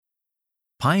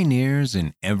Pioneers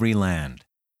in Every Land.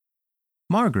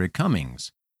 Margaret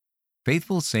Cummings,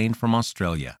 Faithful Saint from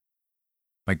Australia,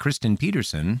 by Kristen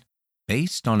Peterson,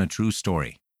 based on a true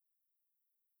story.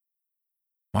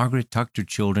 Margaret tucked her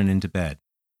children into bed.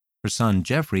 Her son,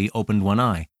 Geoffrey, opened one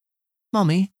eye.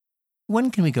 "Mommy,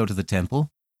 when can we go to the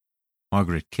temple?"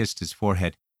 Margaret kissed his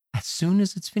forehead. "As soon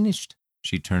as it's finished."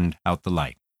 She turned out the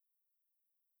light.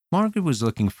 Margaret was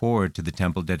looking forward to the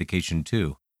temple dedication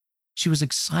too. She was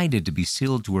excited to be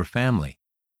sealed to her family.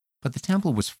 But the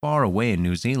temple was far away in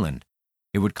New Zealand.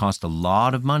 It would cost a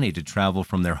lot of money to travel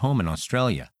from their home in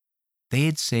Australia. They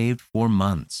had saved for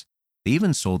months. They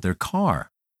even sold their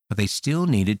car, but they still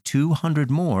needed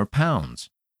 200 more pounds.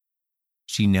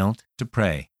 She knelt to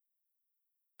pray.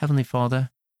 "Heavenly Father,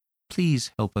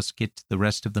 please help us get the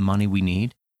rest of the money we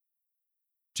need."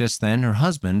 Just then, her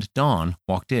husband, Don,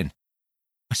 walked in.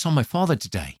 "I saw my father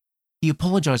today. He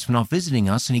apologized for not visiting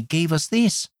us, and he gave us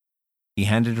this." He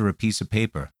handed her a piece of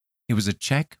paper. It was a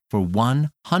check for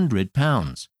 100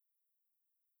 pounds.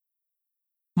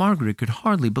 Margaret could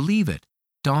hardly believe it.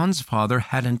 Don's father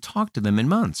hadn't talked to them in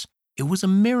months. It was a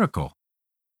miracle.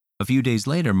 A few days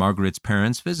later, Margaret's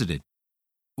parents visited.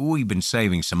 "We've been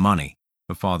saving some money,"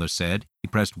 her father said. He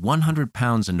pressed 100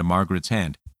 pounds into Margaret's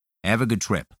hand. "Have a good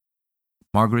trip."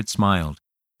 Margaret smiled.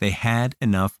 They had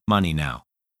enough money now.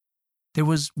 There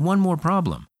was one more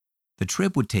problem. The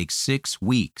trip would take 6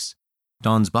 weeks.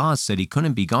 Don's boss said he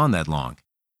couldn't be gone that long.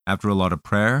 After a lot of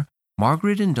prayer,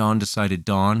 Margaret and Don decided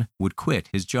Don would quit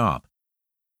his job.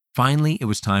 Finally, it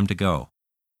was time to go.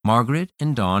 Margaret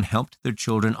and Don helped their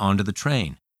children onto the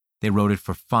train. They rode it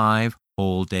for 5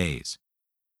 whole days.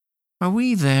 "Are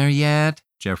we there yet?"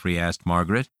 Geoffrey asked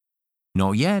Margaret.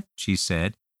 "Not yet," she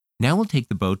said. "Now we'll take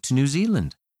the boat to New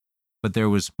Zealand." But there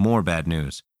was more bad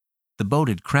news. The boat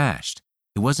had crashed.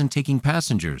 It wasn't taking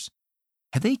passengers.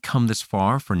 Had they come this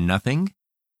far for nothing?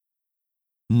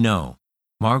 No.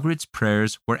 Margaret's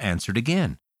prayers were answered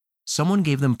again. Someone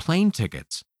gave them plane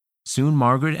tickets. Soon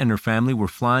Margaret and her family were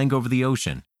flying over the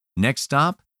ocean. Next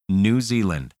stop, New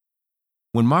Zealand.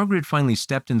 When Margaret finally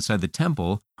stepped inside the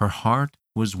temple, her heart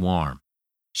was warm.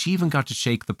 She even got to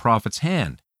shake the prophet's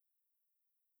hand.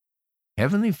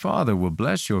 "Heavenly Father will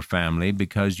bless your family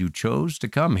because you chose to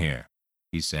come here,"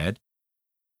 he said.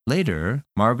 Later,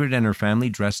 Margaret and her family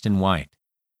dressed in white.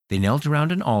 They knelt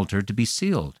around an altar to be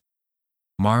sealed.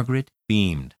 Margaret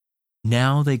beamed.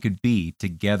 Now they could be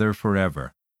together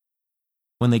forever.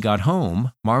 When they got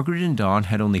home, Margaret and Don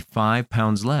had only 5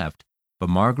 pounds left, but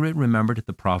Margaret remembered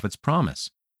the prophet's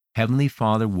promise. Heavenly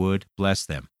Father would bless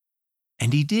them.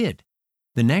 And he did.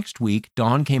 The next week,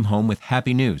 Don came home with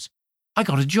happy news. "I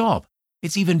got a job.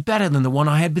 It's even better than the one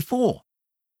I had before."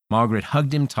 Margaret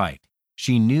hugged him tight.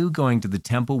 She knew going to the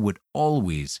temple would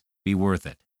always be worth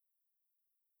it.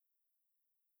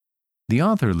 The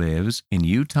author lives in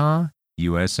Utah,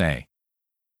 USA.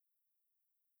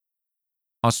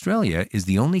 Australia is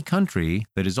the only country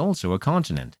that is also a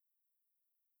continent.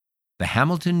 The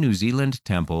Hamilton, New Zealand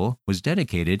temple was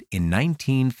dedicated in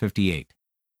 1958.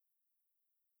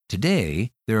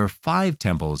 Today, there are 5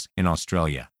 temples in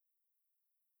Australia.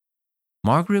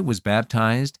 Margaret was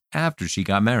baptized after she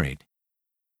got married.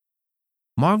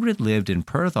 Margaret lived in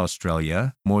Perth,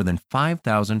 Australia, more than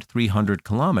 5,300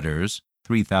 kilometers,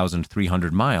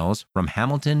 3,300 miles from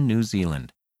Hamilton, New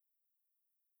Zealand.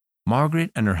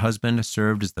 Margaret and her husband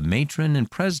served as the matron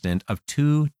and president of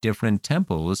 2 different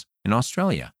temples in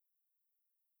Australia.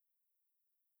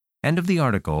 End of the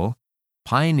article.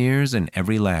 Pioneers in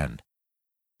Every Land.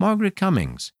 Margaret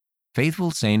Cummings,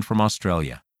 Faithful Saint from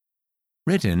Australia.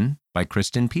 Written by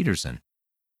Kristen Peterson.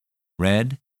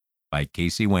 Read by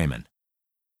Casey Wayman.